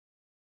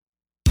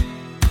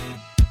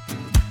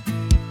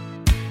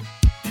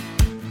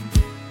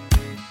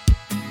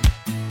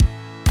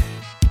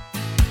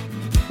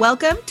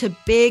Welcome to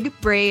Big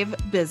Brave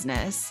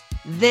Business.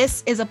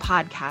 This is a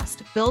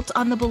podcast built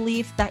on the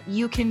belief that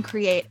you can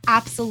create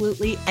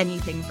absolutely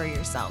anything for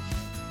yourself.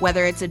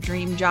 Whether it's a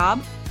dream job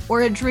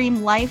or a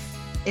dream life,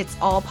 it's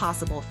all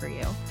possible for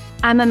you.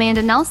 I'm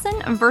Amanda Nelson,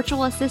 a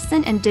virtual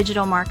assistant and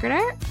digital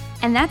marketer,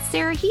 and that's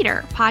Sarah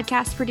Heater,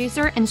 podcast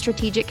producer and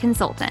strategic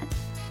consultant.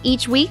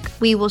 Each week,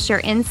 we will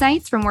share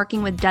insights from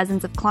working with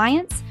dozens of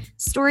clients,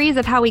 stories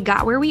of how we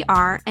got where we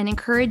are, and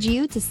encourage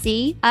you to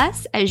see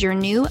us as your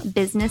new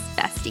business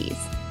besties.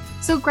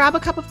 So grab a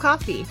cup of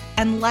coffee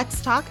and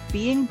let's talk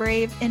being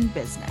brave in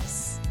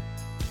business.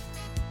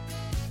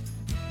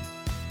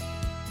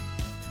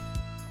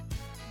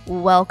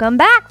 Welcome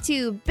back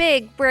to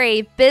Big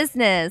Brave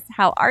Business.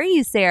 How are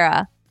you,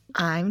 Sarah?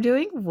 I'm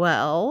doing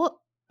well.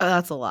 Oh,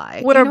 that's a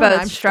lie. We're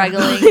both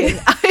struggling.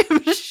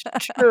 I'm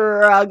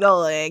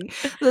struggling.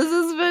 This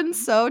has been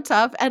so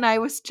tough. And I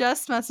was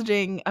just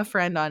messaging a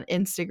friend on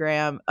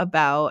Instagram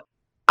about,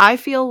 I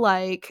feel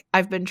like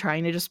I've been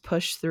trying to just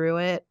push through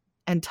it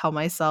and tell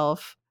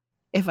myself,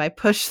 if I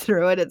push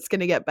through it, it's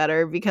going to get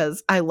better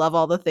because I love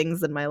all the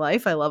things in my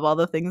life. I love all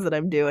the things that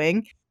I'm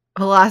doing.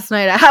 Well, last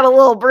night I had a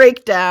little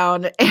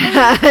breakdown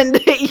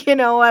and you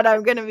know what?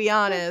 I'm going to be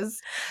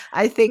honest.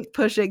 I think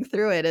pushing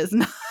through it is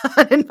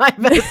not in my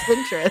best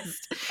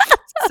interest.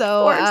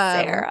 So, Poor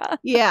Sarah.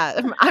 Yeah,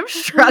 I'm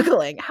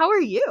struggling. How are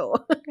you?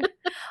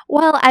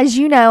 Well, as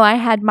you know, I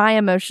had my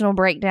emotional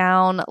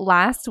breakdown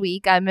last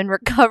week. I'm in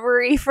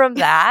recovery from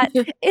that.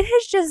 It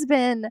has just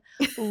been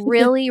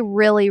really,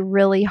 really,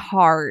 really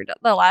hard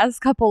the last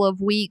couple of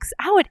weeks.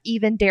 I would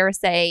even dare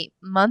say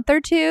month or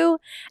two.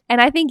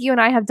 And I think you and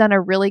I have done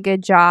a really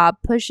good job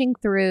pushing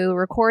through,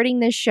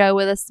 recording this show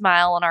with a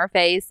smile on our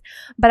face.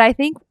 But I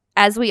think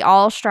as we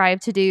all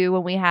strive to do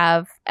when we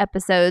have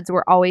episodes,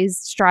 we're always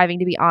striving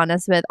to be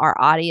honest with our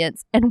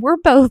audience. And we're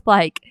both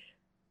like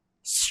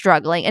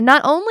struggling. And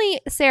not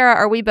only, Sarah,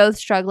 are we both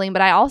struggling,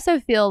 but I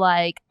also feel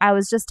like I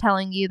was just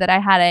telling you that I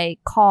had a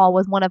call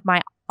with one of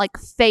my like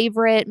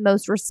favorite,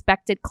 most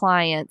respected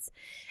clients.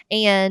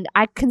 And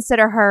I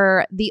consider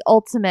her the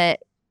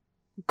ultimate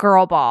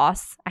girl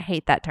boss. I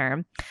hate that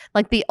term.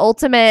 Like the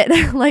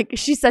ultimate, like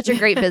she's such a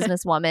great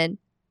businesswoman.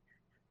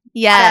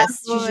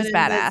 Yes, she's just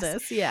badass.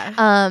 Business,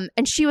 yeah.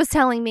 And she was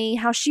telling me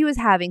how she was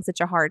having such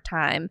a hard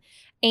time.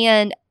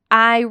 And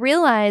I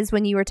realized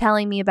when you were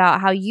telling me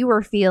about how you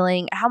were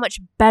feeling, how much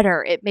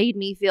better it made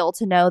me feel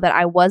to know that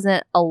I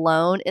wasn't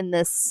alone in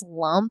this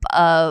slump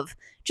of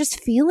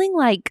just feeling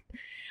like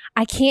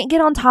I can't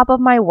get on top of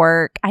my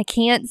work. I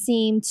can't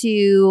seem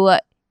to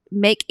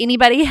make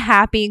anybody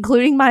happy,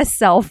 including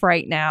myself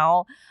right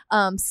now.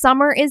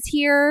 Summer is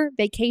here.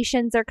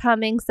 Vacations are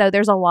coming. So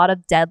there's a lot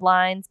of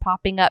deadlines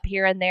popping up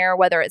here and there,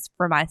 whether it's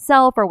for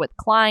myself or with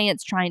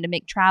clients trying to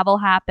make travel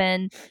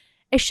happen.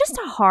 It's just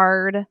a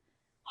hard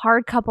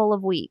couple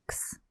of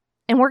weeks.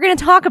 And we're going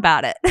to talk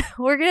about it.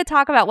 We're going to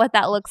talk about what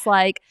that looks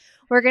like.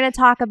 We're going to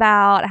talk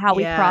about how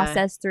we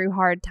process through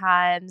hard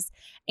times.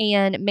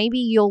 And maybe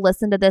you'll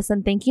listen to this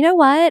and think, you know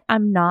what?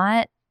 I'm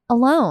not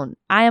alone.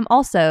 I am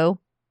also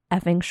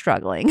effing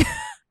struggling.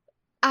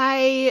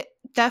 I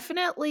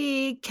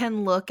definitely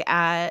can look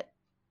at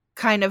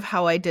kind of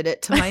how I did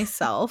it to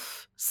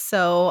myself.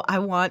 So I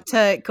want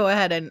to go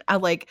ahead and I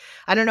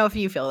don't know if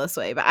you feel this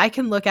way, but I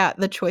can look at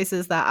the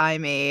choices that I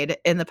made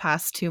in the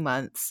past 2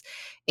 months.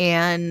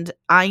 And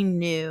I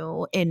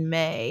knew in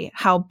May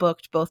how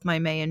booked both my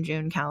May and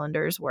June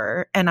calendars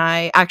were. And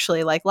I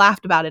actually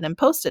laughed about it and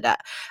posted it.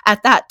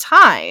 At that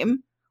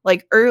time,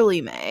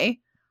 early May,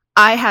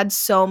 I had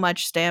so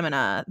much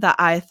stamina that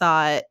I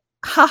thought,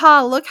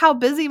 haha, look how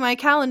busy my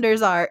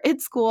calendars are.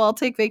 It's cool. I'll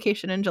take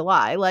vacation in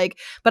July.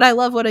 But I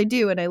love what I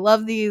do and I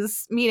love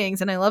these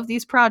meetings and I love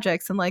these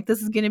projects and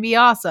this is going to be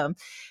awesome.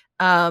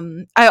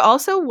 I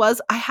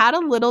had a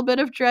little bit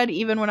of dread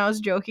even when I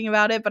was joking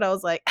about it, but I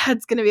was like,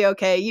 it's going to be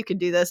okay. You can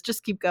do this.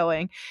 Just keep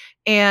going.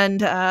 And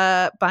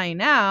by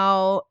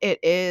now it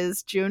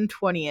is June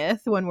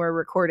 20th when we're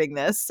recording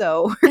this.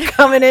 So we're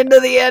coming into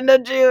the end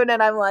of June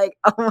and I'm like,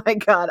 oh my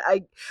God,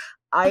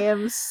 I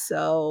am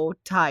so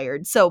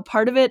tired. So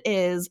part of it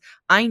is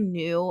I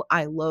knew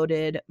I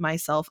loaded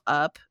myself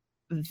up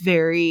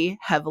very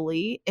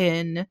heavily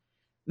in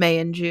May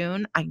and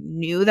June. I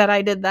knew that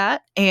I did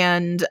that.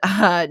 And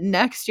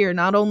next year,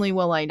 not only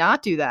will I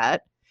not do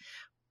that,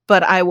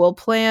 but I will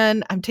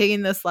plan, I'm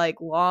taking this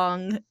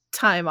long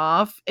time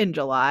off in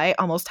July,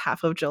 almost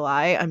half of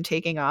July I'm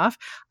taking off.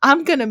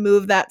 I'm going to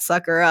move that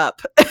sucker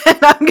up and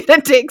I'm going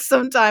to take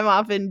some time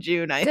off in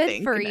June, I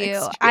think. Good for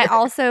you. I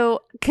also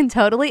can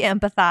totally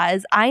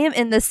empathize. I am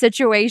in the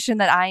situation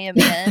that I am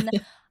in.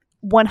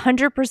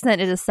 100% it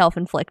is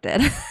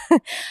self-inflicted.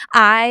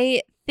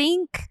 I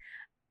think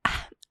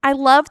I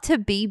love to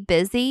be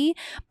busy,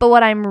 but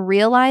what I'm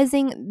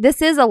realizing,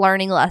 this is a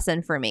learning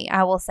lesson for me.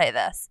 I will say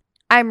this.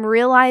 I'm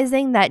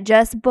realizing that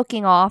just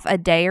booking off a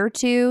day or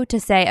two to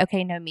say,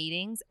 okay, no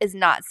meetings is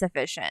not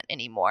sufficient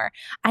anymore.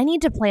 I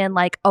need to plan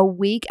a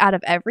week out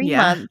of every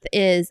month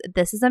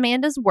this is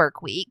Amanda's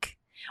work week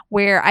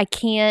where I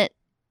can't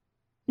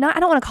I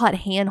don't want to call it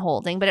hand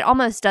holding, but it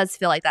almost does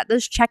feel like that.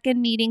 Those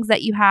check-in meetings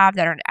that you have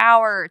that are an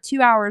hour or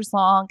 2 hours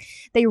long,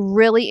 they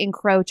really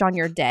encroach on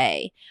your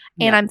day.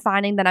 And Yep. I'm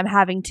finding that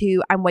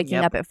I'm waking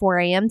Yep. up at 4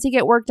 a.m. to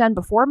get work done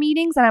before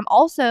meetings. And I'm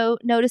also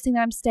noticing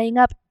that I'm staying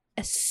up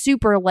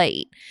super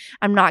late.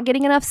 I'm not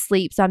getting enough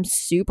sleep, so I'm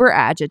super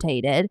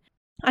agitated.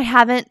 I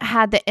haven't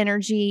had the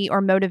energy or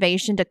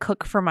motivation to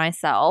cook for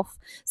myself.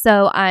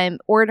 So I'm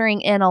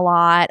ordering in a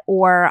lot,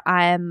 or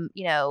I'm,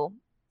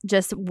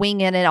 just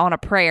winging it on a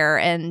prayer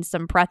and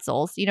some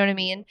pretzels. You know what I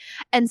mean?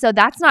 And so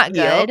that's not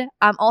Yep. good.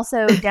 I'm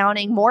also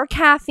downing more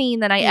caffeine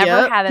than I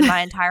ever Yep. have in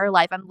my entire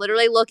life. I'm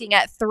literally looking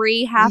at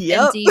 3 half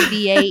Yep. empty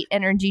V8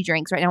 energy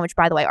drinks right now, which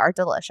by the way are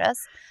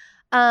delicious.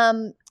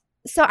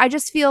 So I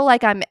just feel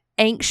like I'm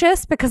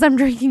anxious because I'm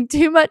drinking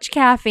too much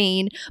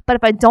caffeine. But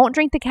if I don't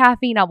drink the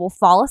caffeine, I will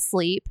fall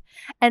asleep.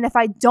 And if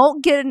I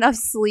don't get enough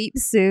sleep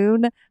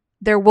soon,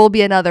 there will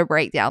be another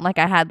breakdown like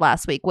I had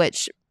last week,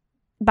 which,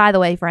 by the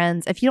way,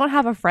 friends, if you don't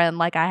have a friend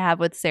like I have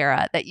with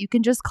Sarah that you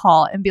can just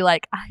call and be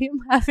like, I am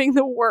having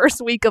the worst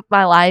week of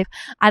my life.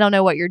 I don't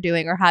know what you're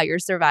doing or how you're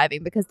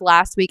surviving, because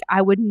last week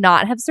I would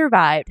not have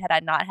survived had I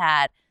not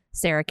had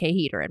Sarah K.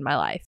 Heater in my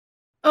life.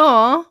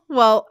 Oh,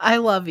 well, I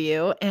love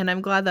you, and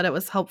I'm glad that it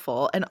was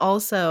helpful. And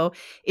also,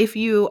 if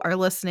you are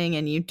listening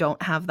and you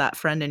don't have that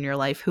friend in your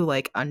life who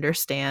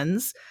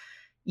understands,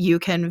 you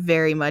can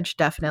very much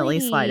definitely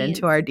slide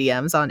into Please. our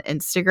DMs on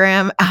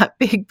Instagram at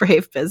Big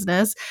Brave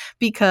Business,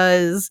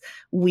 because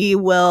we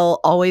will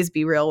always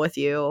be real with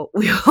you.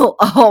 We will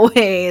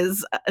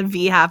always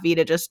be happy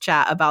to just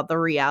chat about the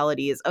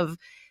realities of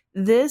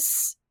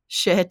this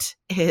shit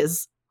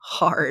is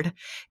hard.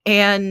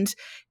 And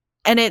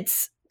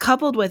it's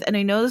coupled with, and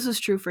I know this is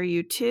true for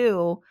you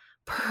too,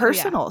 Oh, yeah.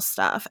 personal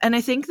stuff. And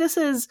I think this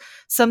is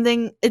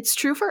something, it's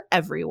true for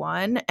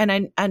everyone,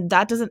 and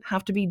that doesn't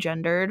have to be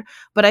gendered,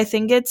 but I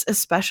think it's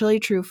especially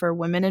true for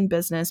women in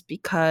business,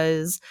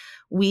 because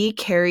we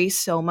carry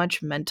so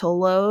much mental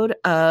load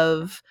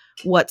of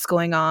what's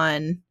going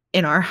on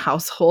in our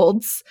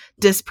households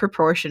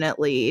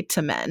disproportionately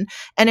to men.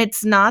 And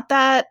it's not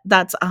that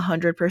that's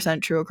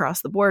 100% true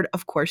across the board.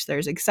 Of course,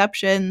 there's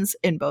exceptions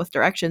in both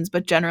directions,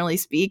 but generally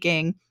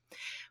speaking,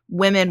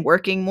 women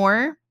working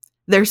more,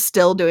 they're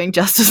still doing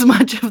just as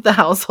much of the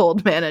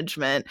household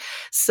management.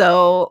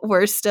 So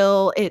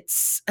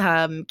it's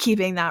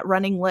keeping that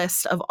running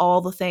list of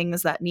all the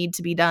things that need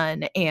to be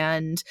done,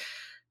 and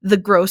the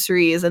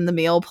groceries and the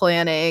meal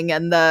planning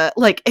and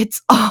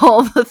it's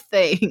all the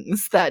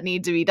things that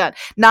need to be done.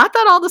 Not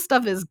that all the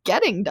stuff is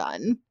getting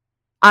done.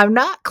 I'm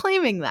not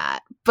claiming that,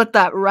 but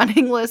that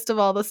running list of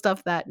all the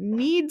stuff that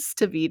needs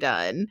to be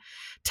done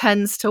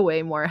tends to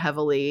weigh more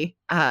heavily.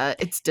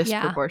 It's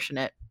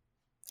disproportionate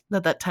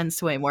that tends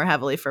to weigh more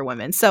heavily for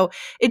women. So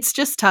it's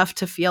just tough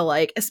to feel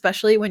like,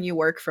 especially when you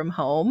work from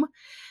home,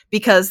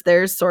 because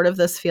there's sort of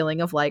this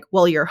feeling of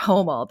well, you're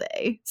home all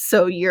day,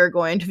 so you're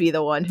going to be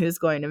the one who's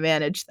going to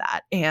manage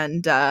that.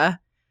 And Well,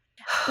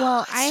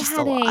 I it's just a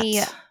had a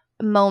lot.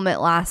 moment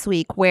last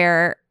week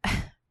where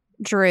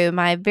Drew,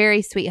 my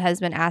very sweet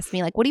husband, asked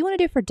me, what do you want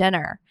to do for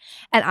dinner?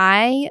 And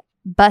I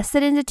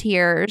busted into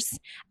tears,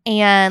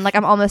 and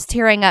I'm almost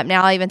tearing up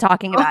now even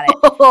talking about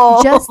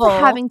it. Just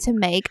having to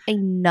make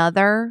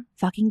another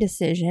fucking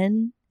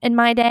decision in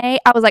my day,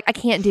 I was like, I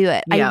can't do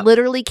it. I Yep.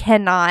 literally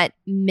cannot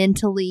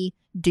mentally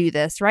do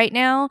this right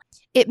now.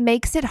 It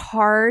makes it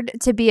hard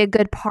to be a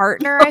good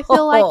partner, I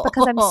feel like,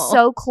 because I'm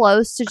so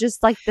close to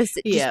just this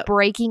just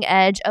breaking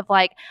edge of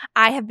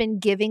I have been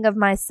giving of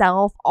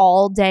myself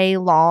all day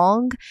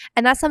long.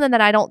 And that's something that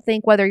I don't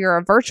think, whether you're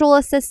a virtual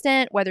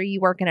assistant, whether you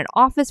work in an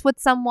office with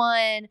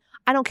someone,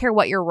 I don't care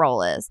what your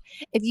role is.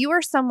 If you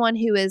are someone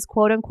who is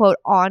quote unquote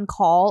on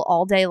call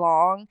all day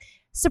long,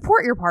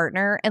 support your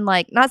partner. And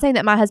not saying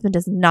that my husband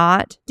does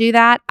not do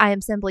that. I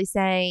am simply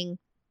saying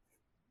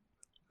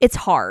it's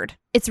hard.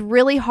 It's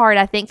really hard,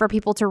 I think, for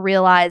people to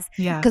realize,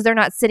 because they're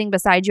not sitting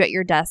beside you at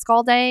your desk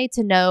all day,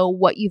 to know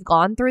what you've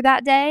gone through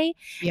that day.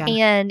 Yeah.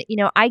 And,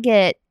 I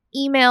get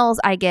emails,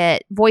 I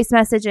get voice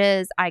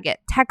messages, I get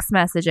text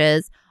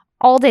messages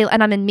all day,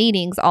 and I'm in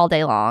meetings all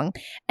day long.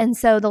 And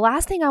so the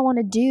last thing I want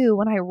to do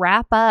when I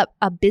wrap up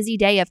a busy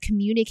day of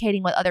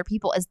communicating with other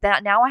people is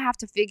that now I have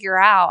to figure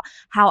out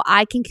how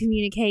I can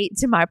communicate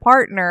to my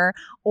partner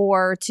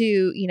or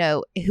to,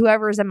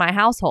 whoever's in my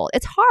household.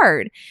 It's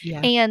hard.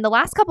 Yeah. And the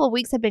last couple of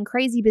weeks have been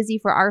crazy busy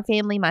for our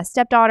family. My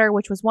stepdaughter,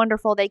 which was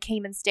wonderful, they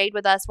came and stayed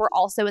with us. We're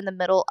also in the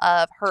middle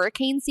of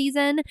hurricane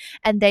season,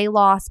 and they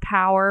lost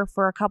power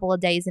for a couple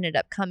of days, ended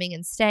up coming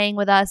and staying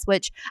with us,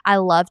 which I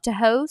love to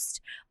host.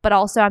 But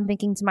also I'm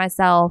thinking to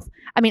myself,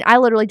 I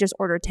literally just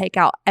ordered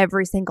takeout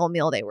every single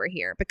meal they were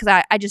here, because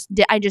I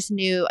just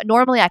knew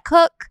normally I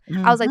cook.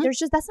 Mm-hmm. I was like,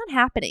 that's not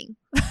happening.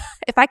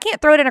 If I can't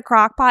throw it in a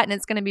crock pot and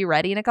it's going to be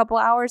ready in a couple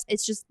hours,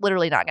 it's just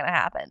literally not going to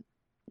happen.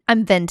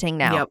 I'm venting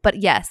now,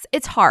 but yes,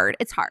 it's hard.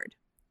 It's hard.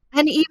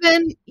 And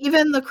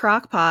even the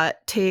crock pot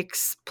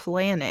takes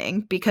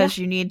planning, because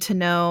you need to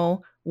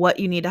know what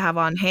you need to have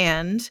on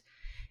hand,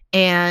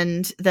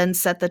 and then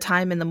set the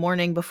time in the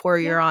morning before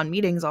you're on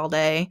meetings all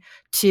day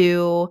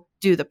to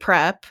do the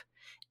prep.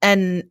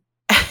 And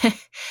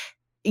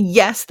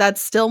yes,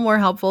 that's still more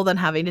helpful than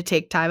having to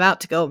take time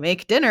out to go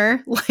make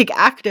dinner, like,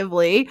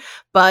 actively,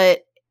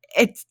 but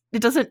it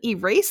doesn't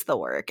erase the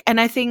work. And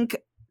I think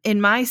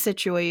in my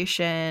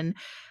situation,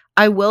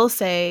 I will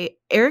say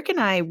Eric and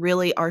I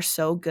really are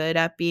so good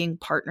at being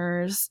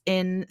partners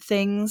in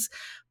things,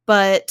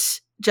 but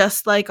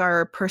just like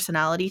our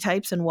personality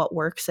types and what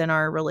works in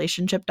our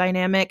relationship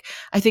dynamic,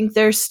 I think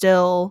there's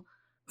still,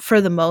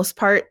 for the most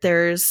part,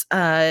 there's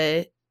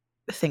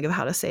think of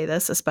how to say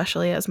this,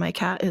 especially as my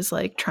cat is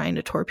like trying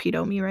to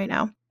torpedo me right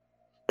now.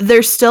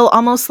 There's still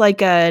almost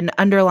like an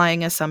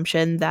underlying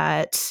assumption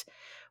that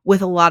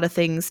with a lot of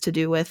things to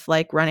do with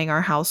like running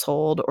our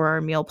household or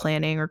our meal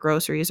planning or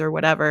groceries or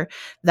whatever,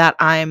 that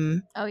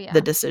I'm Oh, the yeah.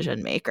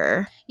 decision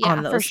maker Yeah, on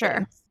for those things.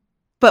 sure.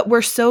 But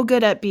we're so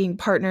good at being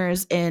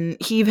partners. And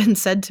he even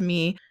said to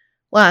me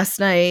last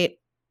night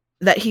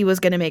that he was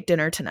going to make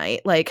dinner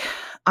tonight. Like,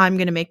 I'm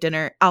going to make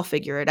dinner. I'll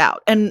figure it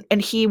out. And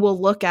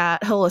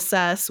he'll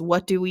assess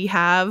what do we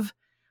have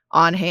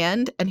on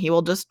hand, and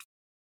he'll just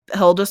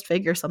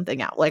figure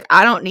something out. Like,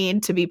 I don't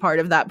need to be part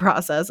of that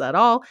process at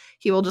all.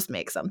 He will just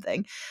make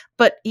something.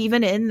 But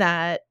even in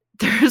that,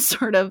 there's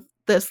sort of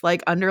this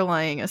like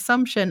underlying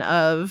assumption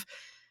of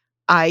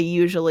I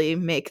usually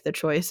make the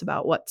choice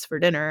about what's for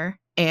dinner,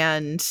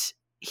 and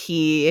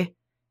he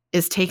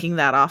is taking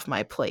that off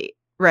my plate,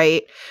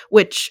 right?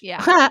 Which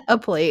Yeah. a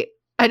plate.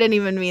 I didn't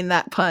even mean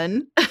that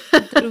pun.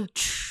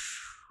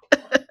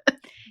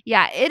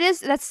 Yeah, it is.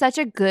 That's such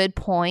a good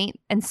point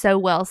and so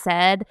well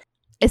said.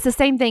 It's the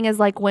same thing as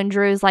like when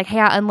Drew's like, "Hey,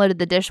 I unloaded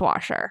the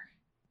dishwasher."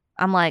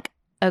 I'm like,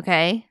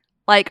 "Okay."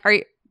 Like,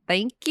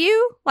 thank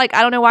you? Like,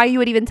 I don't know why you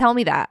would even tell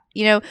me that,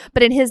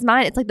 but in his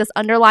mind, it's like this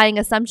underlying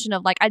assumption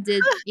of like, I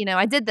did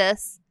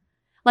this.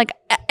 Like,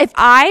 if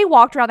I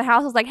walked around the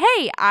house, I was like,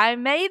 "Hey, I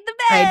made the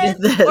I bed,"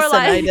 did this or and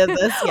like, I did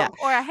this. Yeah.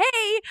 or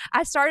 "Hey,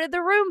 I started the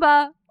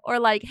Roomba," or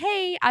like,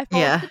 "Hey, I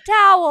folded Yeah. the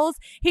towels."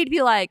 He'd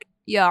be like,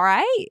 "You all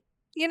right?"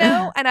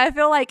 And I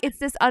feel like it's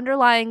this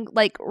underlying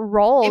like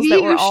roles Maybe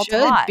that we're you all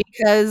should, taught.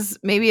 because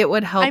maybe it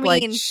would I help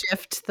like mean,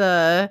 shift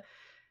the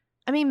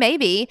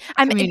maybe.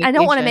 I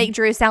don't want to make communication.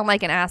 Drew sound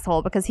like an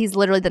asshole because he's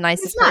literally the It's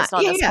nicest not. person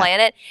on Yeah, this yeah.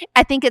 planet.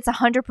 I think it's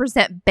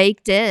 100%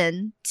 baked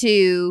in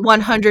to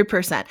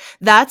 100%.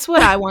 That's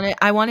what I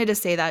wanted to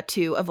say that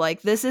too, of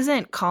like, this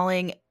isn't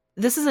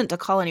to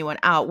call anyone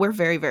out. We're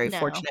very, very no.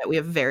 fortunate. We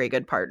have very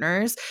good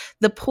partners.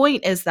 The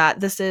point is that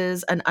this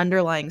is an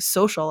underlying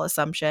social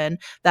assumption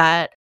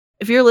that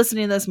if you're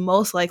listening to this,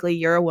 most likely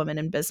you're a woman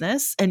in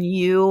business and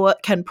you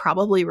can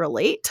probably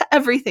relate to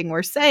everything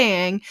we're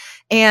saying.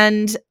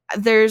 And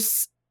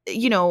there's,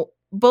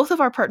 both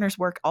of our partners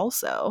work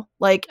also.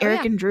 Like Oh,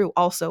 Eric yeah. and Drew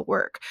also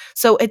work.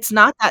 So it's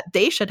not that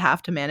they should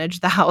have to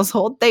manage the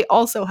household. They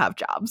also have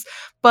jobs.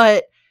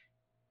 But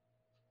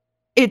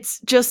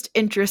it's just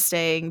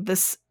interesting,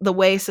 the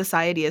way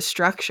society is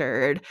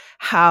structured,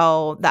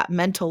 how that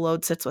mental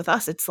load sits with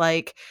us. It's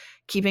like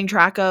keeping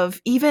track of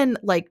even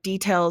like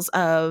details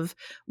of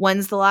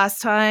when's the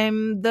last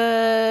time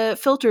the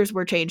filters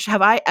were changed.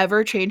 Have I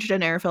ever changed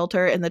an air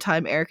filter in the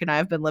time Eric and I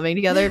have been living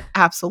together?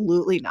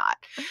 Absolutely not.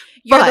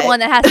 You're the But one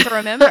that has to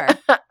remember.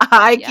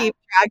 I Yeah. keep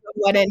track of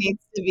when it needs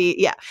to be.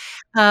 Yeah.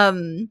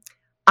 Um,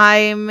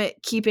 I'm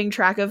keeping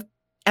track of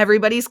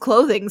everybody's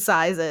clothing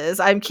sizes.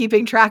 I'm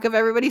keeping track of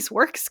everybody's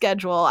work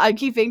schedule. I'm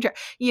keeping track.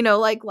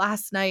 Like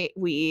last night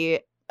we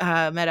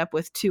met up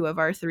with 2 of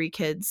our 3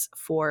 kids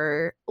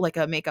for like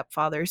a makeup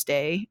Father's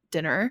Day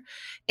dinner,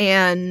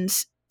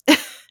 and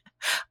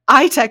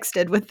I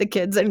texted with the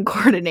kids and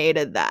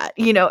coordinated that.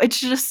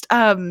 It's just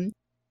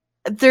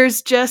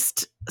there's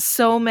just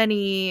so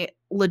many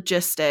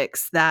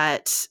logistics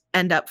that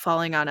end up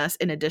falling on us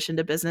in addition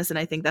to business, and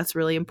I think that's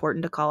really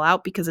important to call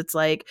out, because it's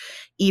like,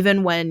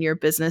 even when your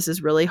business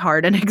is really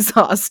hard and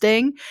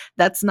exhausting,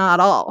 that's not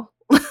all.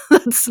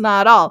 That's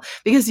not all,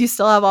 because you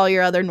still have all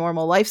your other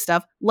normal life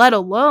stuff, let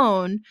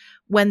alone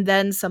when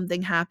then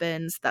something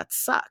happens that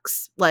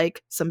sucks,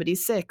 like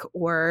somebody's sick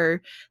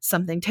or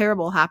something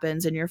terrible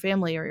happens in your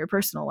family or your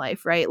personal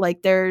life, right?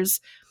 Like those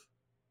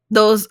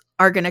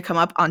are going to come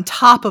up on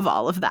top of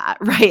all of that,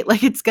 right?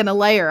 Like it's going to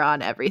layer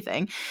on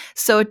everything.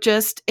 So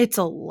it's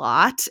a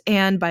lot.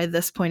 And by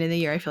this point in the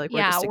year, I feel like we're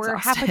Yeah, just we're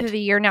halfway through exhausted. the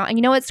year now. And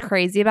you know what's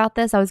crazy about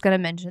this? I was going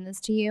to mention this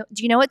to you.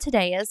 Do you know what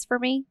today is for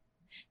me?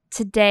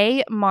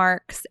 Today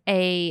marks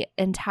a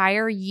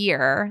entire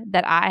year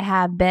that I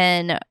have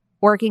been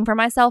working for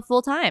myself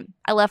full time.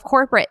 I left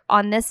corporate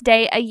on this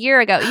day a year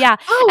ago. Yeah.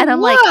 Oh, And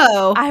I'm like,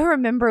 whoa. I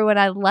remember when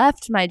I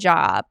left my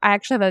job, I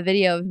actually have a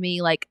video of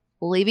me like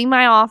leaving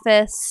my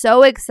office,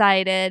 so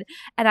excited.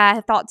 And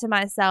I thought to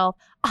myself,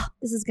 oh,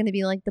 this is going to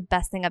be like the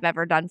best thing I've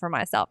ever done for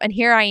myself. And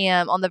here I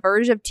am on the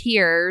verge of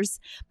tears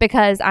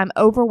because I'm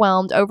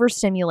overwhelmed,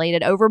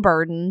 overstimulated,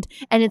 overburdened.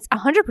 And it's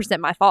 100%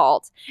 my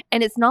fault.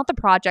 And it's not the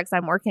projects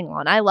I'm working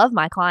on. I love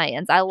my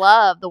clients. I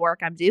love the work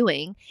I'm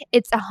doing.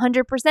 It's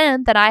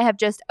 100% that I have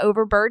just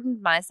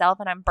overburdened myself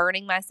and I'm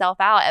burning myself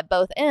out at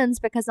both ends,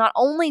 because not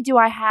only do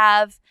I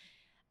have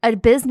a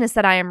business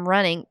that I am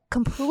running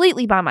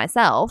completely by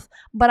myself,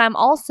 but I'm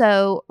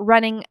also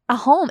running a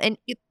home. And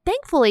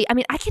thankfully, I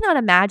mean, I cannot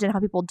imagine how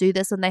people do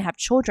this when they have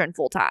children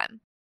full time.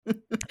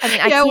 I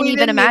mean, I Yeah, can't we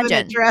even didn't even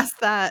imagine. address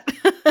that.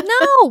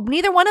 No,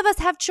 neither one of us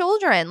have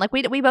children. Like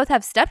we both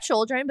have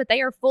stepchildren, but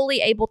they are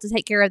fully able to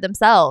take care of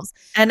themselves.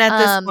 And at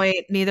this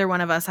point, neither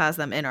one of us has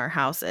them in our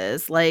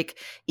houses. Like,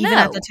 even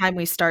at the No. time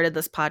we started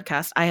this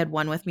podcast, I had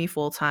one with me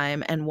full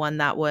time and one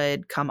that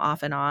would come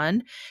off and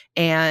on.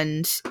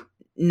 And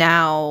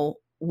now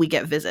we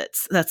get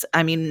visits.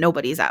 I mean,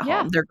 nobody's at Yeah.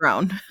 home. They're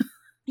grown.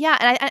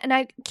 Yeah, and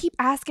I keep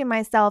asking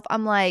myself,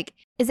 I'm like,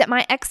 is it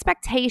my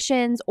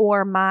expectations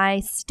or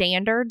my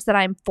standards that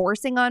I'm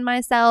forcing on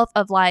myself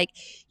of like,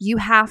 you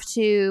have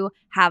to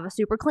have a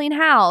super clean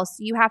house,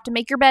 you have to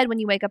make your bed when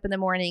you wake up in the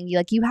morning, you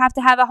have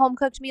to have a home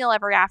cooked meal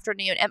every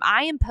afternoon. Am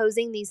I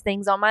imposing these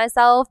things on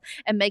myself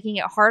and making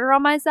it harder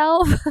on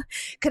myself?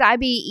 Could I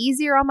be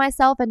easier on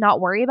myself and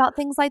not worry about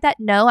things like that?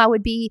 No, I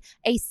would be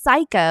a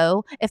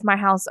psycho if my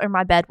house or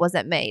my bed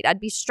wasn't made. I'd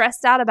be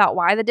stressed out about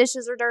why the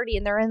dishes are dirty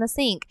and they're in the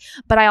sink.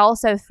 But I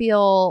also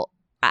feel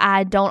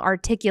I don't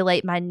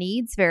articulate my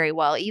needs very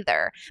well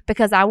either,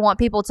 because I want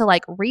people to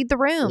like read the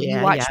room. You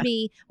watch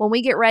me when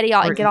we get ready.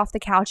 I'll get off the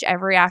couch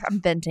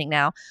I'm venting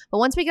now, but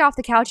once we get off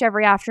the couch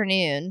every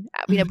afternoon,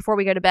 before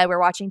we go to bed,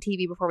 we're watching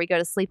TV before we go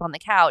to sleep on the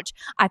couch.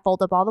 I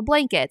fold up all the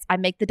blankets. I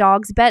make the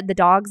dog's bed. The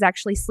dogs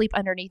actually sleep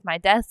underneath my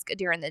desk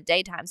during the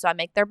daytime, so I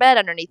make their bed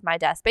underneath my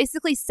desk.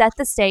 Basically, set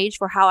the stage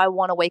for how I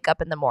want to wake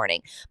up in the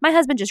morning. My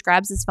husband just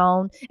grabs his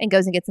phone and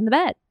goes and gets in the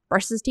bed,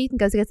 brushes his teeth and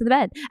goes and gets in the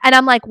bed. And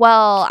I'm like,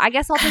 well, I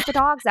guess I'll take the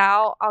dogs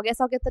out. I guess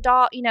I'll get the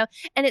dog,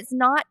 and it's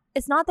not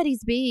that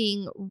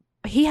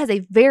he has a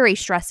very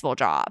stressful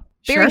job.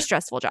 Very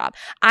stressful job.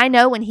 I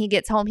know when he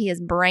gets home, he is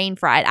brain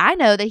fried. I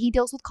know that he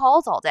deals with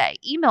calls all day,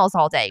 emails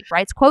all day,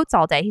 writes quotes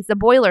all day. He's the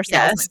boiler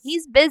salesman. Yes.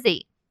 He's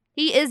busy.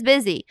 He is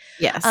busy.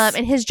 Yes.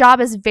 And his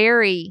job is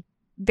very,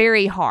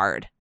 very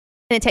hard.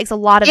 And it takes a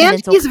lot of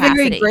mental he's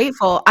capacity. Very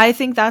grateful. I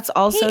think that's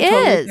also totally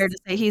fair is. to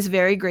say. He's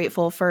very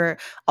grateful for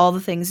all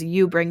the things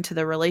you bring to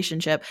the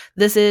relationship.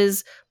 This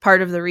is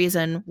part of the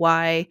reason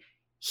why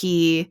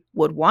he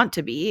would want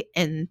to be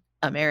in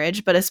a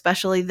marriage, but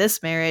especially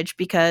this marriage,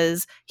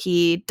 because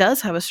he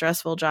does have a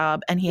stressful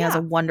job and he has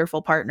a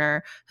wonderful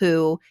partner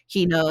who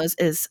he knows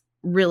is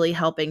really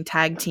helping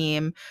tag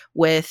team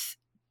with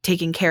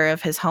taking care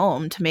of his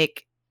home to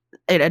make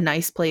it a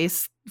nice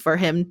place for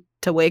him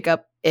to wake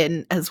up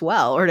in as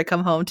well, or to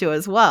come home to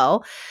as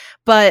well.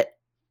 But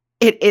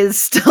it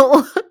is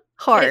still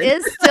hard.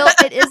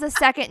 It is a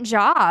second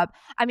job.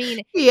 I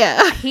mean,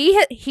 yeah, he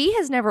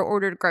has never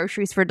ordered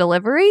groceries for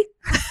delivery.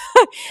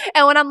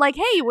 And when I'm like,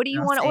 hey, what do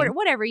you want to order?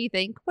 Whatever you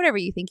think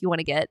you want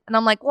to get. And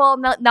I'm like, well,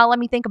 now let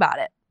me think about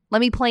it. Let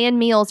me plan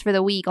meals for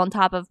the week on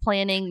top of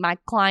planning my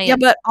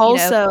clients, but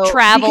also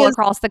travel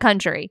across the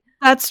country.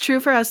 That's true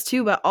for us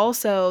too, but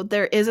also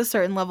there is a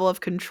certain level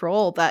of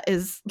control that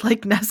is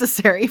like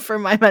necessary for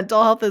my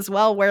mental health as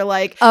well, where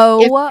like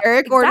if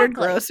Eric ordered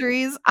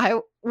groceries,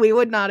 we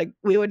would not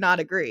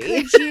agree.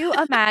 Could you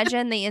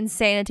imagine the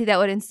insanity that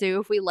would ensue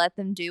if we let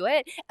them do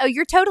it? Oh,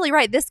 you're totally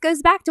right. This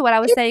goes back to what I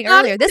was saying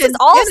earlier. This is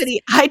all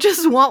I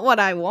just want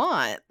what I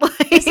want.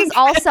 This is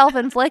all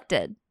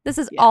self-inflicted. This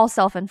is all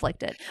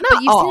self-inflicted. Not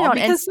but you've seen it on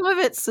because some of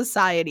it's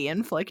society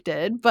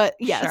inflicted, but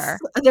yes,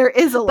 there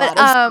is a lot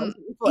of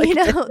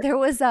there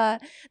was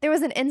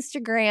an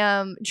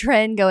Instagram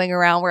trend going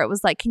around where it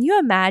was like, can you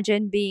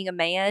imagine being a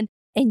man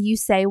and you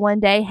say one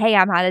day, hey,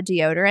 I'm out of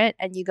deodorant,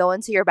 and you go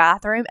into your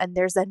bathroom and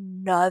there's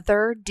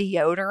another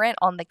deodorant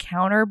on the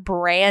counter,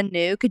 brand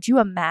new. Could you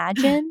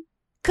imagine?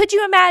 Could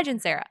you imagine,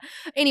 Sarah?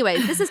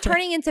 Anyways, this is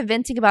turning into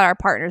venting about our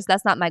partners.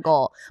 That's not my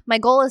goal. My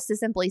goal is to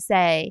simply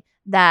say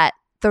that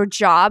the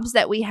jobs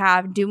that we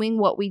have, doing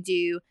what we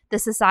do, the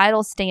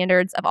societal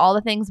standards of all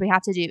the things we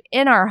have to do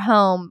in our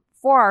home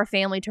for our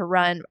family to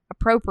run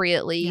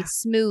appropriately,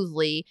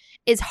 smoothly,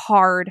 is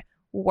hard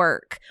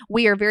work.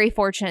 We are very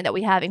fortunate that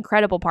we have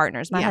incredible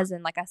partners. My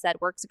husband, like I said,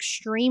 works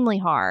extremely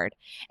hard,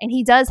 and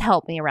he does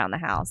help me around the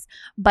house.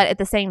 But at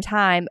the same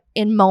time,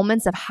 in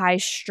moments of high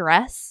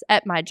stress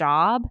at my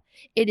job,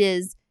 it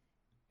is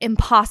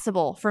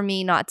impossible for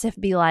me not to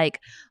be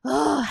like,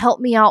 oh, help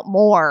me out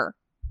more.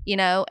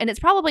 And it's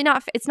probably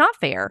not, it's not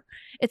fair.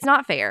 It's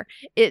not fair.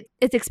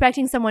 It's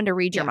expecting someone to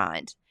read your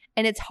mind,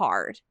 and it's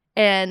hard.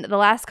 And the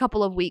last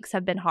couple of weeks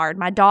have been hard.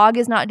 My dog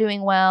is not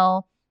doing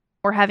well.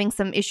 We're having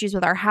some issues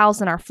with our house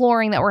and our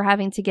flooring that we're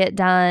having to get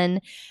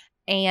done.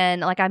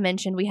 And like I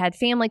mentioned, we had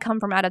family come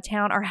from out of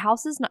town. Our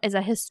house is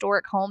a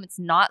historic home. It's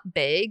not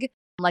big.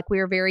 Like, we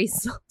are very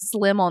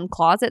slim on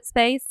closet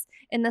space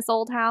in this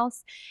old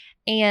house.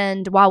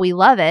 And while we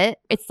love it,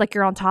 it's like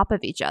you're on top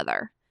of each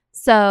other.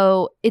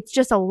 So it's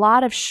just a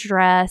lot of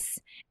stress.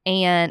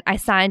 And I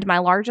signed my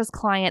largest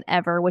client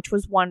ever, which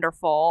was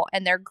wonderful.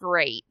 And they're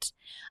great.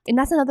 And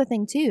that's another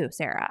thing too,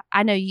 Sarah.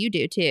 I know you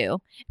do too.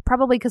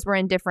 Probably because we're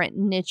in different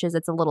niches,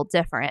 it's a little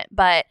different.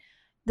 But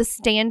the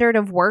standard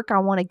of work I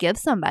want to give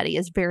somebody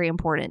is very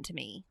important to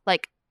me.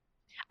 Like,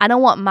 I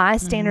don't want my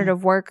standard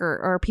of work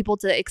or people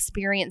to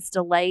experience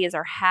delays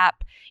or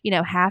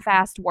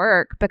half-assed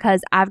work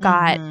because I've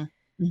got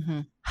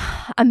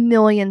a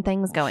million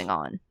things going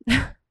on.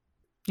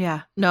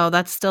 Yeah, no,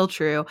 that's still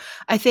true.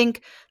 I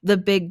think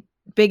the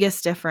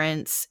biggest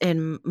difference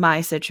in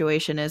my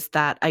situation is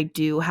that I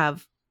do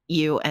have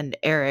you and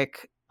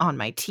Eric on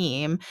my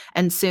team,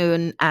 and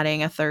soon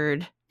adding a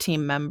third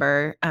team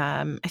member.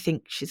 I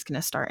think she's going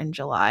to start in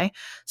July.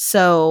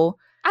 So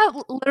I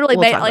literally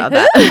we'll talk like,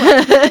 about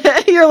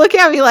that. You're looking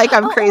at me like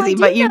I'm crazy,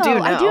 but you do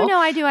know. I do know.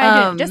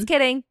 I do. Just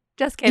kidding.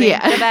 Just kidding.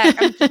 Yeah. Go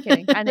back. I'm just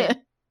kidding. I knew.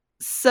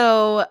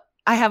 So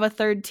I have a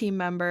third team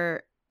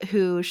member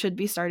who should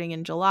be starting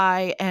in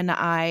July, and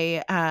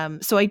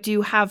so I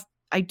do have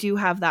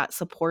that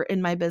support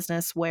in my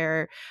business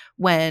where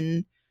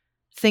when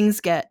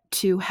things get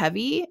too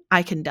heavy,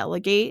 I can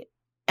delegate,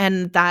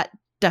 and that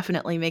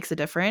definitely makes a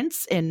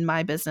difference in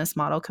my business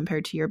model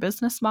compared to your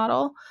business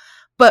model.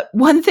 But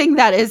one thing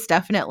that is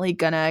definitely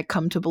gonna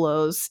come to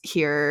blows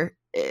here,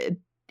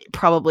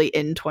 probably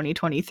in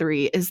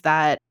 2023, is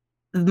that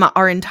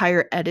our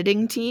entire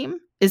editing team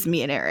is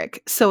me and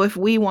Eric. So if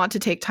we want to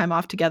take time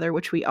off together,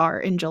 which we are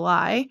in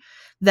July,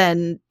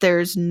 then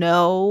there's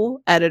no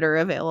editor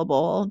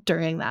available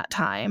during that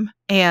time.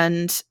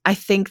 And I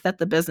think that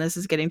the business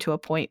is getting to a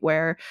point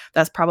where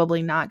that's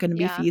probably not going to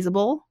be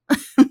feasible.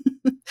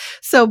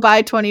 So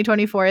by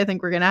 2024, I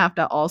think we're going to have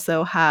to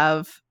also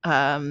have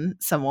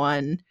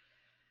someone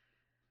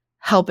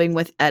helping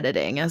with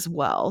editing as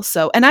well.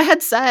 So, and I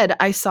had said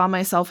I saw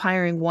myself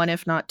hiring one,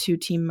 if not two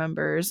team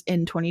members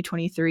in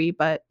 2023,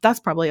 but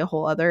that's probably a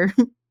whole other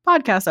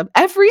podcast.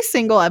 Every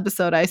single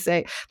episode I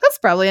say, that's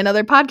probably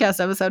another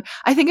podcast episode.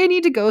 I think I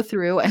need to go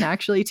through and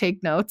actually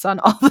take notes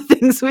on all the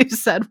things we've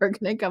said we're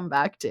going to come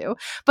back to.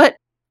 But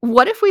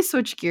what if we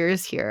switch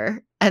gears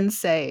here and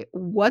say,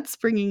 what's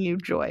bringing you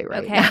joy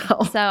right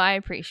now? So I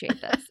appreciate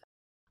this.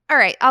 All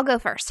right, I'll go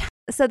first.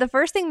 So the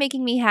first thing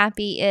making me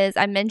happy is,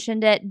 I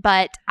mentioned it,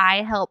 but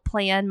I helped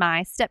plan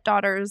my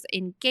stepdaughter's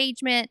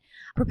engagement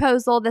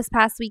proposal this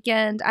past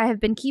weekend. I have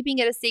been keeping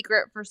it a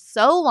secret for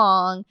so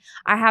long.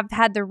 I have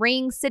had the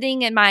ring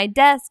sitting in my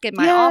desk in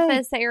my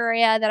office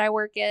area that I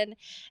work in,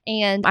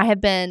 and I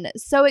have been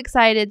so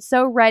excited,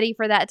 so ready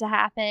for that to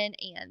happen,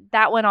 and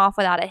that went off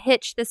without a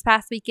hitch this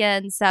past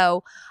weekend.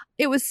 So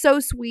it was so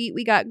sweet.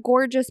 We got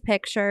gorgeous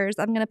pictures.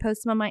 I'm going to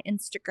post them on my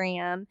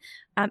Instagram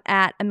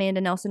at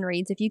Amanda Nelson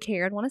Reads if you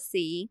care and want to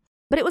see.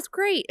 But it was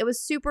great. It was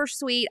super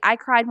sweet. I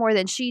cried more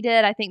than she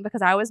did, I think,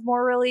 because I was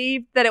more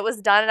relieved that it was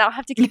done and I don't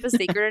have to keep a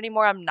secret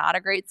anymore. I'm not a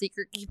great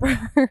secret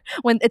keeper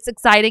when it's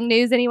exciting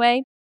news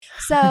anyway.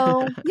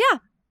 So, yeah.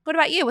 What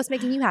about you? What's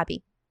making you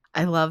happy?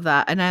 I love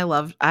that. And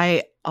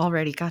I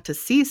already got to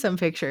see some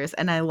pictures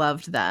and I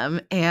loved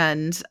them.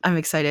 And I'm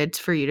excited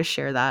for you to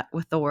share that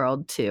with the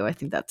world too. I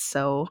think that's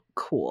so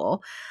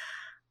cool.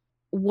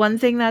 One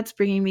thing that's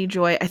bringing me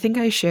joy, I think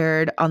I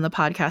shared on the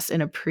podcast in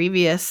a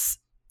previous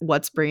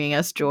What's Bringing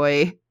Us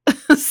Joy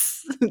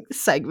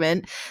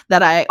segment,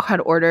 that I had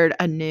ordered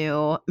a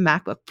new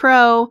MacBook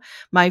Pro,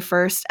 my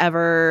first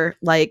ever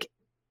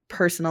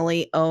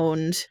personally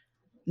owned,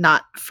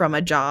 not from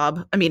a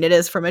job. I mean, it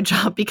is from a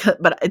job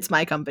but it's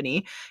my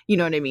company. You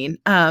know what I mean?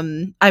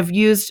 I've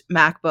used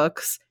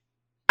MacBooks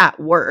at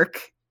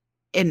work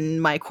in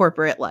my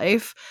corporate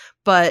life,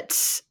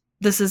 but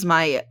this is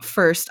my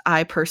first.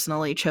 I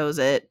personally chose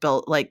it,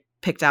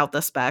 picked out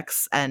the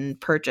specs and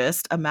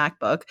purchased a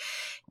MacBook,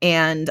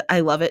 and I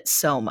love it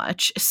so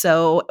much.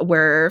 So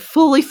we're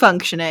fully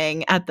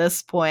functioning at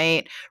this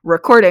point,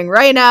 recording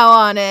right now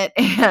on it,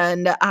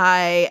 and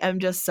I am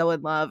just so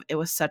in love. It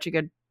was such a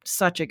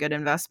good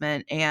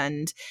investment,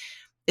 and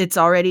it's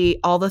already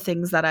all the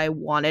things that I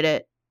wanted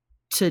it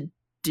to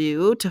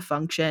do to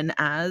function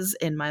as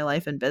in my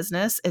life and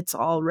business. It's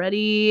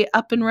already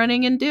up and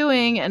running and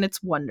doing, and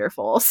it's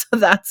wonderful. So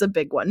that's a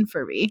big one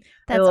for me.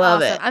 That's I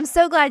love awesome. it. I'm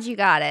so glad you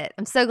got it.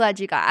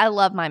 I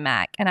love my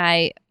Mac,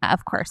 and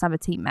of course, I'm a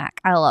team Mac.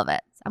 I love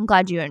it. I'm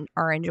glad you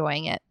are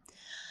enjoying it.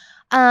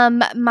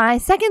 My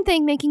second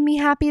thing making me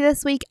happy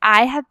this week,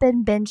 I have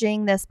been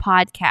binging this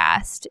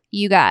podcast.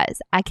 You guys,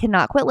 I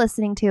cannot quit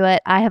listening to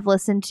it. I have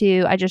listened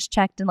to, I just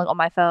checked and looked on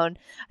my phone,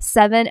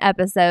 7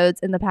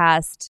 episodes in the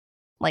past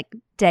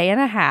day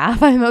and a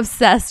half. I'm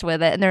obsessed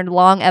with it, and they're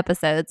long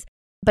episodes.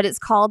 But it's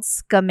called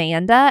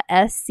Scamanda,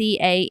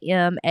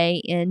 Scamand.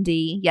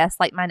 Yes,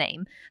 like my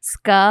name,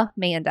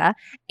 Scamanda.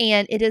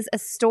 And it is a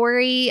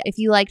story, if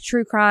you like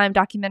true crime,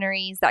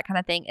 documentaries, that kind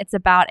of thing. It's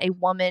about a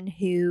woman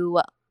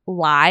who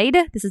lied.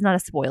 This is not a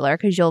spoiler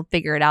because you'll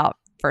figure it out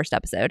first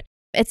episode.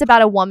 It's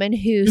about a woman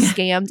who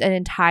scammed an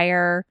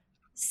entire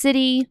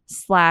city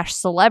 /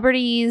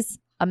 celebrities,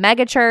 a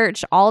mega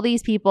church, all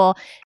these people,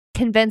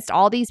 convinced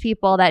all these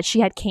people that she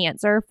had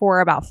cancer for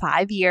about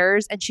 5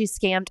 years, and she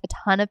scammed a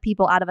ton of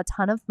people out of a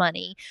ton of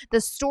money. The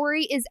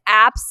story is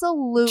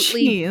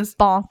absolutely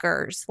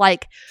bonkers,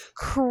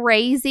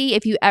 crazy.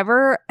 If you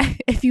ever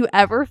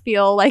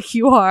feel like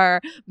you are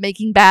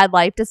making bad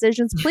life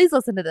decisions, please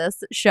listen to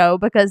this show,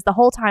 because the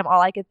whole time all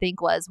I could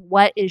think was,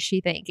 what is she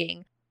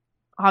thinking?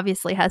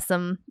 obviously has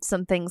some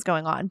things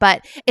going on,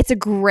 but it's a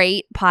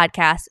great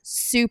podcast,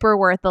 super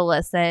worth a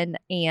listen.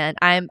 And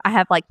I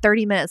have like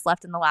 30 minutes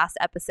left in the last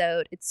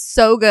episode. It's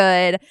so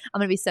good. I'm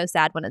gonna be so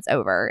sad when it's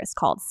over. It's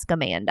called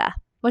Scamanda.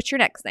 What's your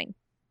next thing?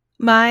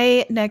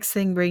 My next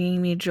thing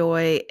bringing me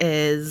joy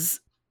is,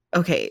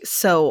 okay,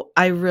 so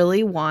I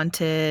really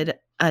wanted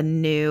the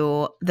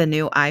new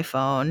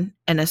iPhone,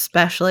 and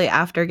especially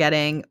after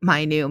getting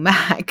my new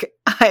Mac,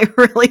 I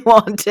really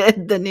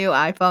wanted the new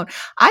iPhone.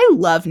 I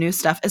love new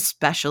stuff,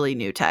 especially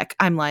new tech.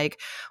 I'm like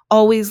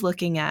always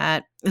looking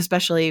at,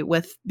 especially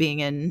with being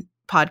in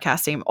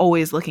podcasting, I'm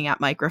always looking at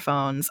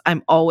microphones.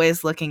 I'm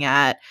always looking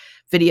at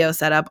video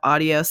setup,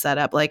 audio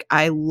setup. Like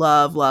I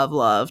love, love,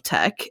 love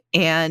tech.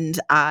 And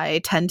I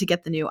tend to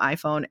get the new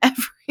iPhone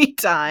every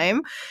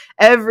time.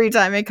 Every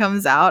time it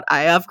comes out,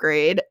 I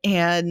upgrade.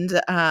 And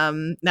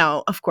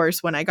now, of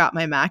course, when I got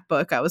my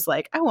MacBook, I was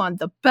like, I want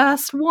the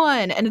best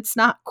one. And it's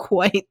not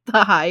quite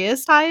the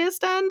highest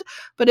end,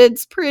 but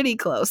it's pretty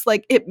close.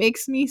 Like it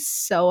makes me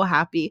so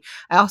happy.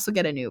 I also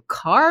get a new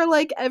car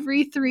like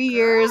every 3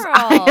 years.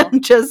 I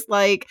am just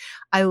like,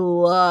 I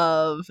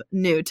love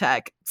new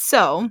tech.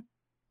 So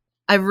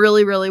I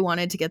really, really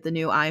wanted to get the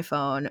new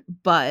iPhone,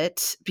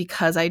 but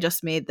because I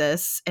just made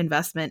this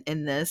investment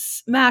in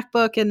this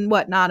MacBook and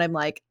whatnot, I'm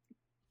like,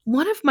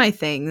 one of my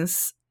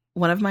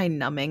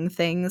numbing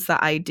things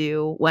that I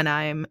do when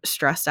I'm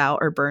stressed out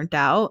or burnt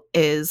out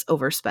is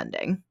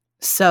overspending.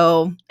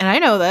 So, and I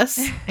know this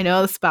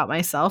about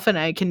myself, and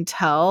I can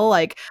tell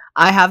like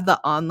I have the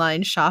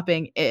online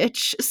shopping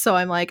itch. So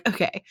I'm like,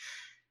 okay,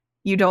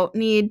 you don't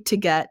need to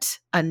get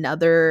a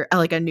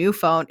new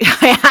phone.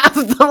 I have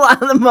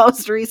the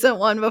most recent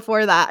one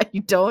before that.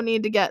 You don't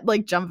need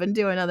to jump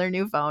into another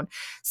new phone.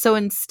 So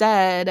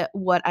instead,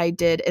 what I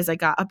did is I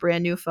got a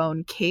brand new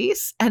phone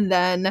case, and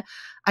then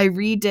I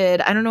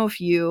redid. I don't know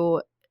if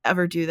you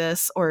ever do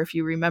this or if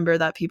you remember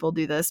that people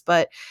do this,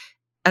 but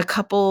a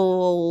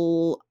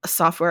couple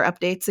software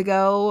updates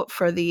ago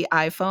for the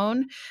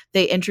iPhone,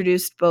 they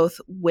introduced both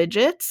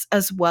widgets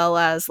as well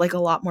as like a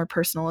lot more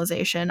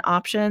personalization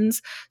options.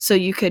 So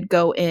you could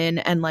go in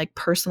and like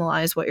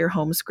personalize what your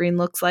home screen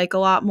looks like a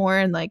lot more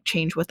and like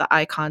change what the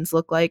icons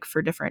look like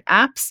for different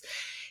apps.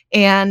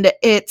 And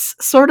it's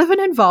sort of an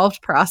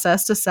involved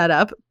process to set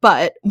up,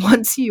 but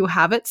once you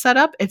have it set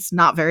up, it's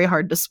not very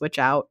hard to switch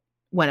out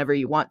whenever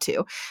you want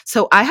to.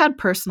 So I had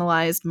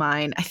personalized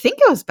mine. I think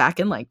it was back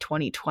in like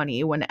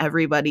 2020 when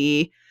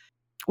everybody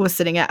was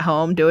sitting at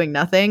home doing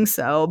nothing.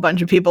 So a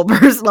bunch of people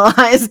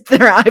personalized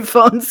their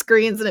iPhone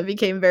screens and it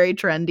became very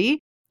trendy.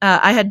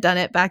 I had done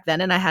it back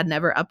then and I had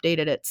never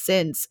updated it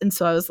since. And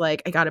so I was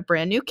like, I got a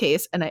brand new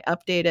case and I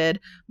updated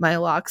my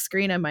lock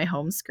screen and my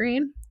home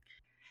screen.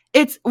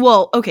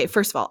 Okay,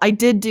 first of all, I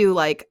did do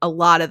like a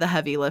lot of the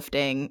heavy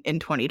lifting in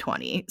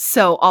 2020.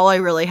 So all I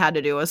really had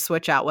to do was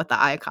switch out what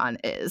the icon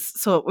is.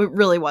 So it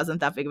really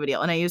wasn't that big of a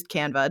deal. And I used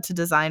Canva to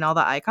design all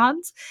the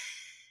icons.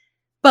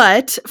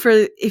 But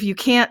if you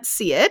can't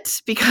see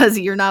it because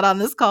you're not on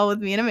this call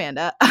with me and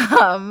Amanda,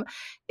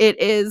 it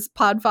is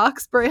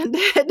Podfox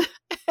branded.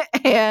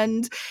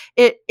 And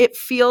it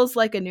feels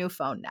like a new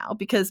phone now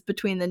because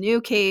between the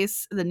new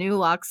case, the new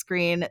lock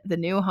screen, the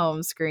new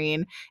home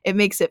screen, it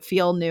makes it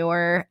feel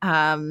newer.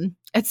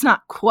 It's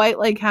not quite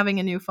like having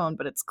a new phone,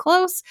 but it's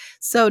close.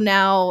 So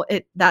now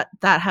that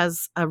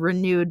has a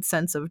renewed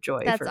sense of joy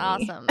for me. That's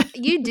awesome.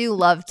 You do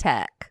love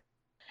tech.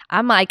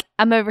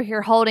 I'm over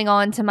here holding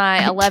on to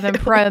my 11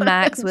 Pro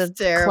Max with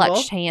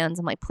clutched hands.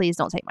 I'm like, please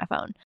don't take my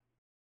phone.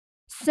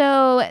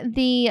 So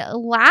the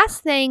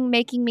last thing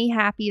making me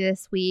happy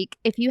this week,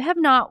 if you have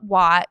not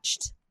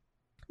watched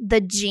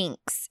The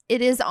Jinx, it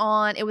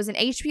was an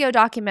HBO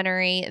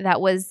documentary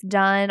that was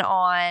done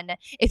on,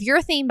 if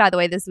your theme, by the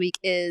way, this week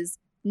is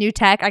new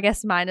tech, I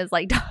guess mine is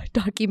like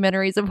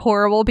documentaries of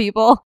horrible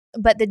people.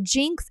 But The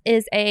Jinx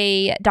is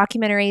a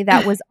documentary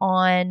that was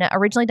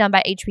originally done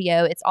by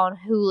HBO. It's on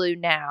Hulu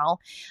now.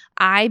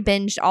 I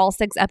binged all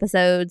 6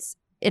 episodes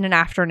in an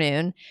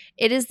afternoon.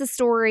 It is the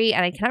story,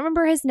 and I cannot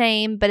remember his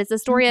name, but it's the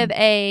story of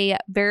a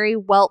very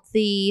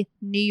wealthy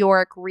New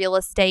York real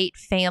estate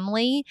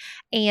family,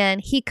 and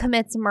he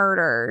commits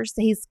murders.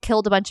 He's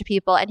killed a bunch of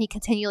people, and he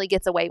continually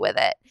gets away with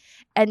it.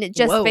 And it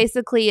just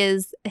basically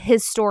is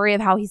his story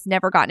of how he's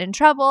never gotten in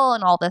trouble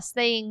and all these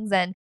things.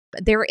 And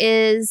there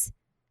is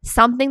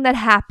something that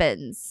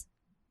happens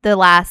the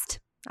last,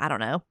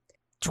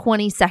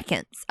 20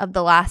 seconds of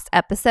the last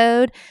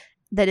episode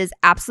that is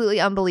absolutely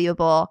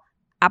unbelievable,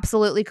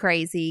 absolutely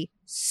crazy,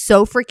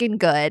 so freaking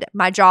good.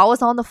 My jaw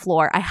was on the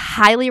floor. I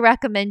highly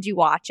recommend you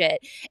watch it.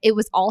 It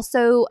was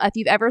also, if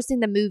you've ever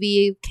seen the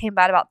movie, came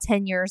out about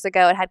 10 years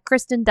ago. It had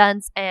Kristen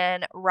Dunst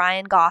and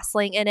Ryan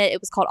Gosling in it. It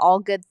was called All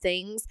Good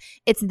Things.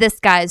 It's this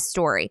guy's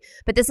story.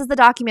 But this is the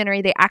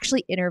documentary. They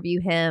actually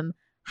interview him.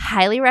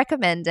 Highly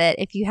recommend it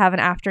if you have an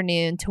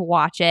afternoon to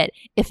watch it,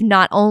 if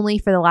not only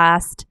for the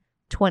last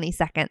 20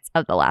 seconds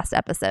of the last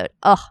episode.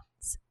 Oh,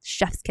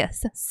 chef's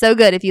kiss. So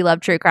good if you love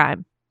true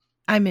crime.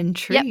 I'm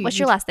intrigued. Yep. What's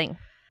your last thing?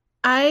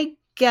 I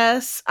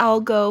guess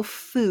I'll go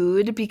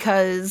food,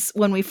 because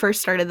when we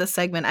first started this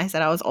segment, I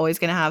said I was always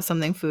going to have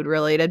something food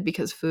related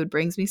because food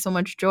brings me so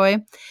much joy.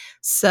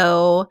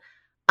 So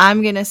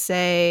I'm going to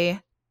say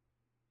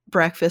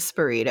breakfast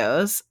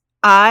burritos.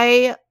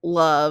 I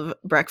love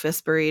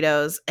breakfast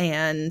burritos,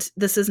 and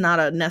this is not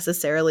a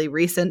necessarily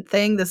recent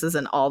thing. This is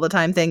an all the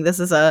time thing. This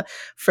is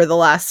for the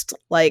last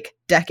like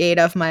decade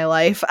of my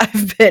life,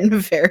 I've been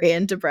very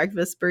into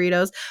breakfast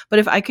burritos. But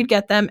if I could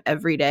get them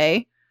every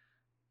day,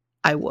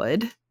 I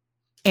would.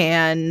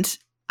 And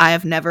I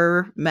have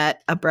never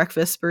met a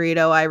breakfast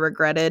burrito I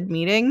regretted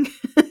meeting.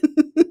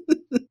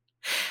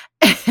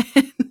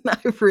 And I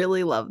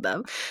really love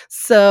them.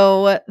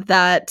 So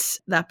that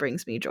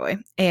brings me joy.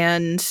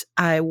 And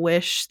I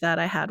wish that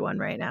I had one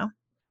right now.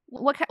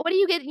 What do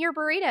you get in your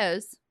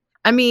burritos?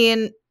 I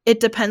mean,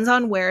 it depends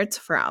on where it's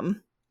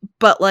from,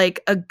 but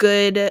like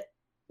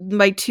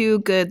my two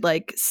good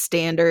like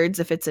standards,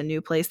 if it's a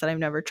new place that I've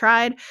never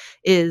tried,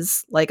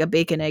 is like a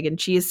bacon, egg, and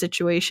cheese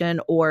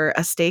situation or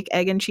a steak,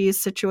 egg, and cheese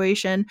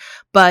situation.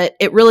 But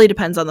it really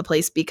depends on the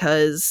place,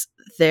 because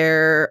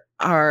there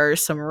are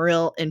some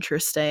real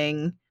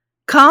interesting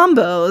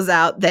combos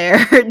out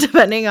there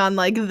depending on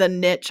like the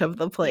niche of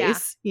the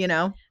place,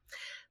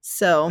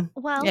 So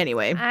Well,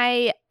 anyway.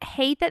 I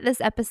hate that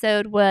this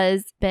episode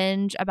was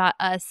binge about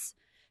us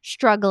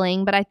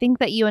struggling, but I think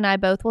that you and I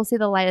both will see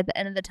the light at the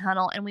end of the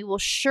tunnel, and we will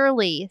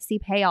surely see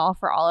payoff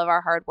for all of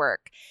our hard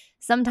work.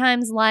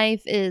 Sometimes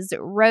life is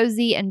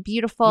rosy and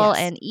beautiful Yes.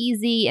 and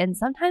easy, and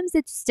sometimes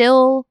it's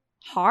still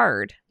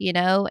hard,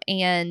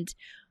 and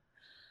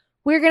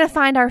we're going to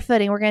find our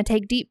footing. We're going to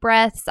take deep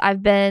breaths.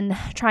 I've been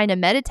trying to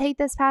meditate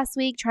this past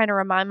week, trying to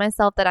remind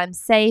myself that I'm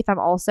safe. I'm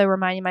also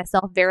reminding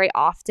myself very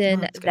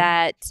often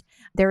that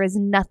there is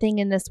nothing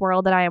in this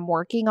world that I am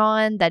working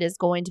on that is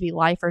going to be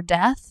life or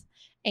death,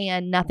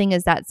 and nothing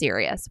is that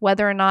serious.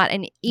 Whether or not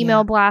an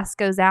email blast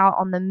goes out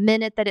on the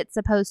minute that it's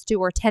supposed to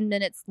or 10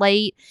 minutes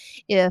late,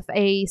 if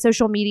a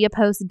social media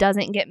post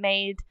doesn't get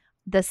made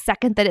the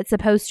second that it's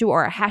supposed to,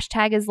 or a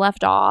hashtag is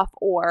left off,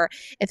 or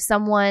if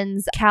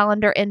someone's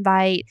calendar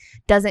invite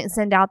doesn't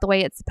send out the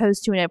way it's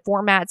supposed to and it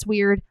format's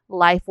weird,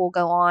 life will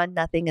go on.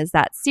 Nothing is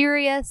that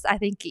serious. I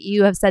think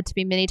you have said to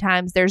me many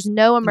times, there's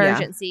no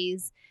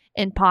emergencies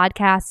in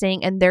podcasting,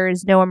 and there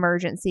is no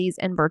emergencies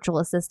in virtual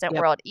assistant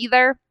world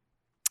either.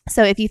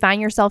 So if you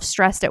find yourself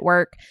stressed at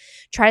work,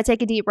 try to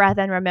take a deep breath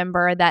and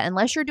remember that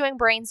unless you're doing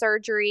brain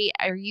surgery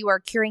or you are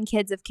curing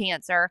kids of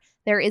cancer,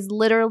 there is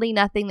literally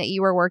nothing that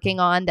you are working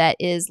on that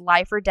is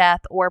life or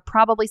death, or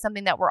probably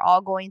something that we're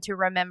all going to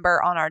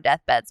remember on our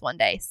deathbeds one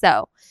day.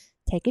 So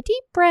take a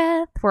deep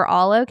breath. We're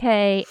all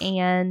okay.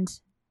 And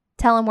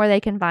tell them where they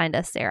can find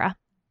us, Sarah.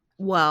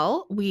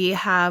 Well, we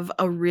have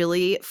a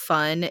really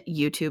fun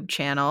YouTube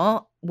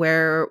channel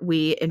where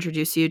we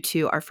introduce you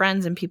to our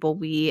friends and people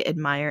we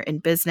admire in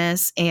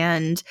business.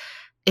 And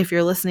if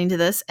you're listening to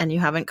this and you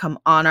haven't come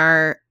on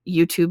our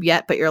YouTube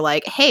yet, but you're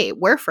like, hey,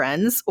 we're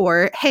friends,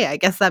 or hey, I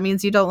guess that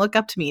means you don't look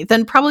up to me,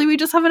 then probably we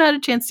just haven't had a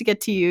chance to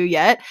get to you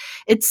yet.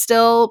 It's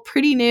still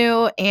pretty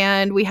new,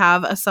 and we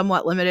have a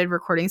somewhat limited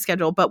recording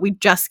schedule, but we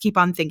just keep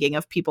on thinking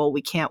of people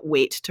we can't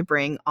wait to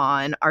bring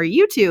on our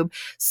YouTube.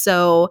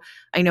 So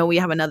I know we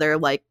have another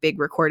like big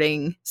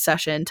recording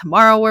session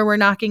tomorrow where we're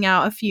knocking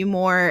out a few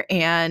more,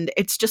 and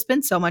it's just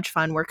been so much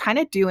fun. We're kind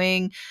of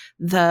doing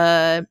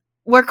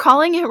we're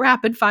calling it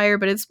rapid fire,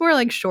 but it's more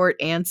like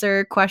short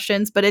answer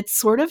questions, but it's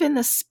sort of in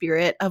the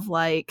spirit of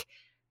like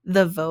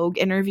the Vogue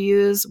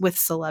interviews with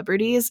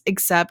celebrities,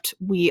 except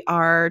we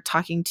are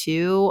talking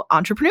to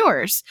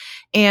entrepreneurs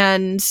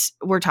and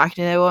we're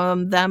talking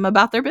to them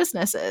about their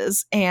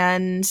businesses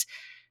and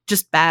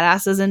just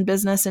badasses in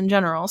business in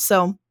general.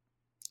 So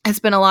it's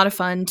been a lot of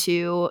fun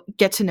to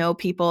get to know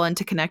people and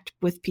to connect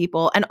with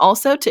people, and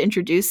also to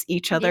introduce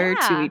each other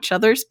to each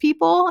other's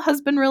people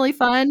has been really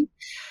fun.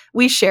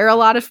 We share a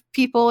lot of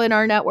people in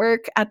our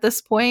network at this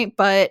point,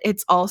 but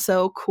it's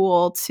also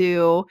cool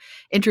to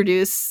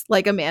introduce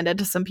like Amanda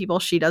to some people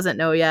she doesn't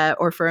know yet,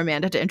 or for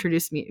Amanda to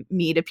introduce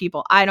me to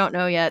people I don't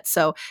know yet.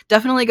 So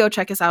definitely go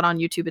check us out on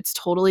YouTube. It's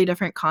totally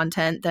different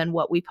content than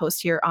what we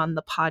post here on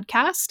the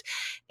podcast.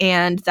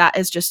 And that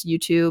is just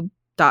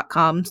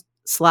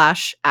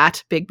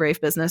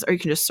youtube.com/@BigBraveBusiness, or you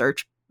can just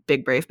search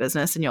Big Brave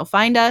Business and you'll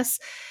find us.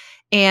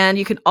 And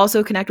you can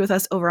also connect with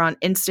us over on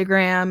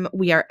Instagram.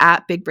 We are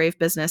at Big Brave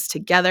Business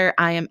together.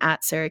 I am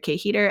at Sarah K.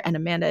 Heater, and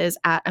Amanda is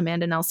at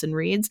Amanda Nelson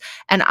Reads.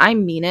 And I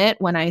mean it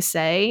when I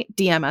say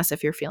DM us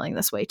if you're feeling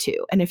this way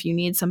too. And if you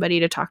need somebody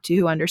to talk to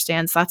who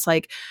understands, that's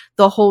like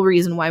the whole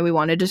reason why we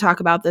wanted to talk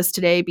about this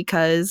today,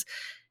 because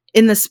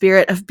in the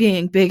spirit of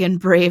being big and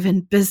brave in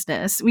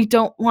business, we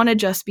don't want to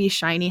just be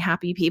shiny,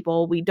 happy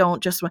people. We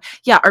don't just want,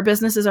 our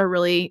businesses are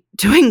really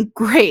doing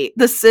great.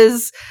 This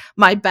is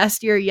my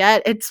best year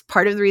yet. It's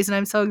part of the reason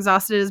I'm so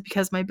exhausted is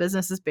because my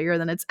business is bigger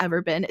than it's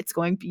ever been. It's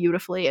going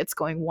beautifully. It's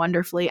going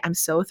wonderfully. I'm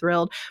so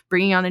thrilled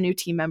bringing on a new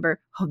team member.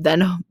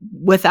 Then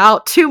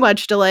without too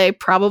much delay,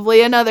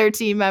 probably another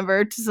team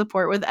member to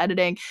support with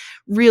editing.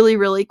 Really,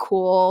 really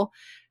cool.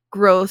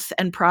 growth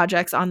and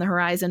projects on the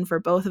horizon for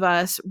both of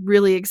us.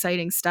 Really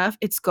exciting stuff.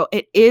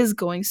 It is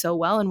going so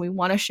well, and we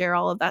want to share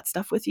all of that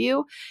stuff with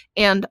you.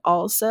 And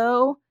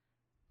also,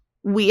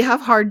 we have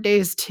hard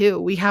days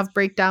too. We have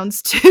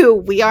breakdowns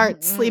too. We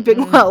aren't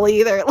sleeping well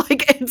either.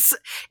 Like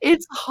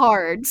it's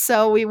hard.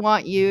 So we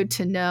want you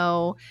to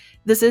know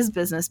this is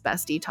business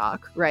bestie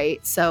talk,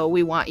 right? So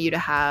we want you to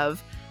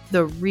have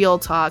the real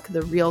talk,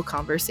 the real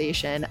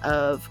conversation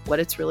of what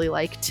it's really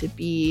like to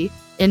be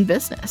in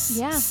business.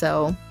 Yeah.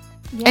 So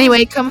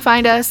anyway, come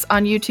find us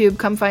on YouTube,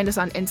 come find us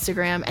on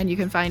Instagram, and you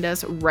can find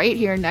us right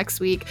here next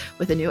week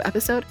with a new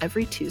episode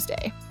every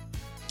Tuesday.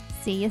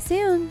 See you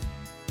soon.